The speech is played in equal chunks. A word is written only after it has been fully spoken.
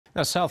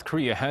Now, South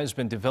Korea has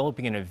been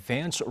developing an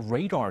advanced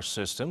radar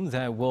system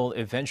that will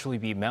eventually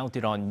be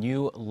mounted on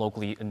new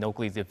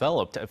locally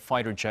developed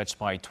fighter jets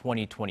by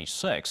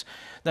 2026.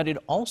 That it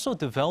also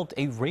developed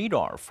a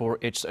radar for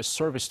its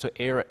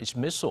surface-to-air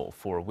missile,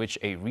 for which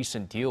a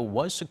recent deal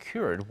was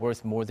secured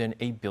worth more than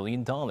 $1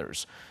 billion.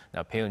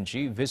 Now, Bae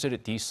Eun-ji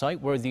visited the site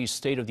where these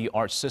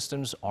state-of-the-art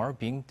systems are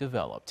being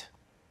developed.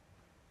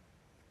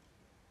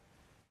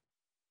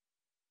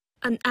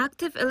 An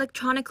active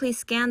electronically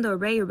scanned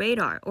array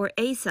radar, or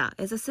AESA,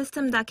 is a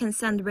system that can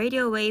send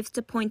radio waves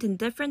to point in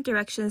different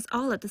directions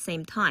all at the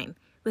same time,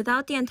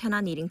 without the antenna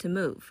needing to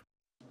move.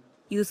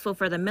 Useful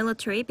for the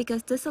military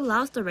because this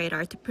allows the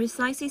radar to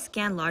precisely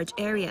scan large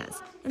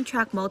areas and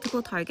track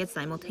multiple targets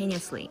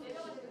simultaneously.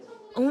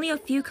 Only a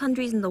few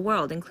countries in the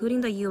world,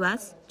 including the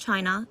US,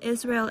 China,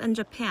 Israel, and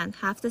Japan,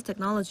 have this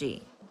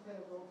technology.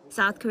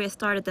 South Korea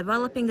started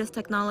developing this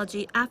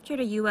technology after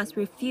the U.S.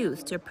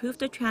 refused to approve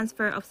the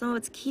transfer of some of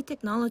its key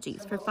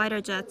technologies for fighter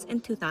jets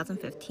in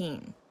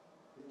 2015.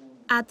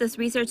 At this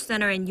research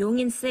center in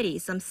Yongin City,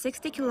 some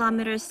 60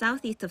 kilometers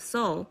southeast of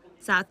Seoul,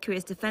 South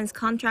Korea's defense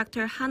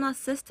contractor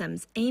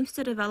Hanwha aims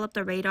to develop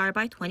the radar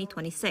by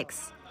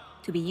 2026,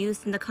 to be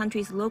used in the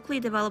country's locally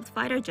developed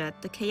fighter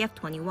jet, the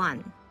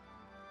KF-21.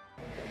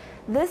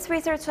 This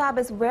research lab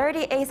is where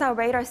the AESA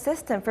radar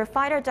system for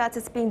fighter jets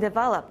is being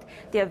developed.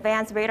 The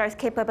advanced radar's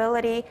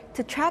capability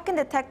to track and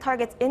detect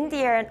targets in the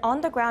air and on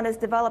the ground is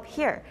developed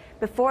here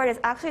before it is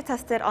actually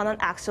tested on an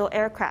actual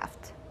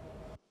aircraft.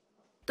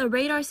 The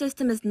radar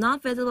system is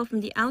not visible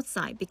from the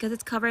outside because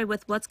it's covered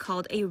with what's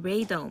called a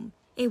radome,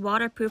 a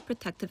waterproof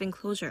protective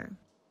enclosure.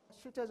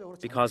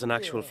 Because an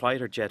actual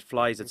fighter jet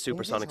flies at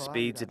supersonic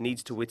speeds, it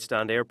needs to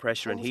withstand air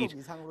pressure and heat,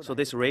 so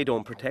this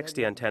radome protects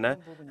the antenna,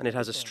 and it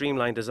has a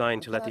streamlined design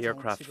to let the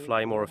aircraft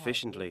fly more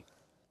efficiently.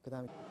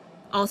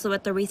 Also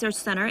at the research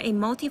center, a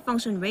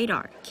multifunction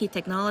radar, key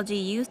technology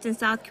used in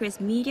South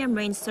Korea's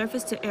medium-range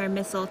surface-to-air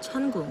missile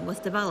Cheongung, was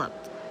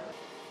developed.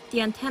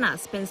 The antenna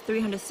spins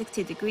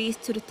 360 degrees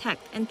to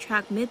detect and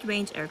track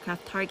mid-range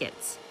aircraft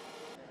targets.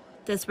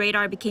 This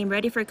radar became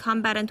ready for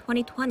combat in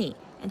 2020,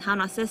 and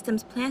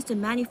Hanwha plans to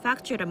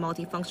manufacture the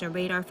multifunction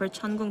radar for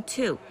Cheongung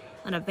 2,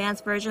 an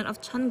advanced version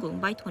of Cheongung,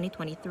 by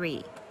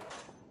 2023.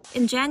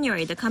 In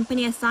January, the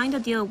company has signed a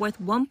deal worth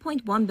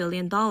 $1.1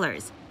 billion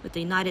with the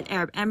United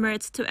Arab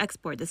Emirates to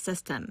export the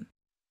system.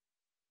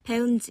 Bae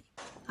Eun-ji,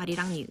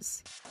 Arirang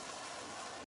News.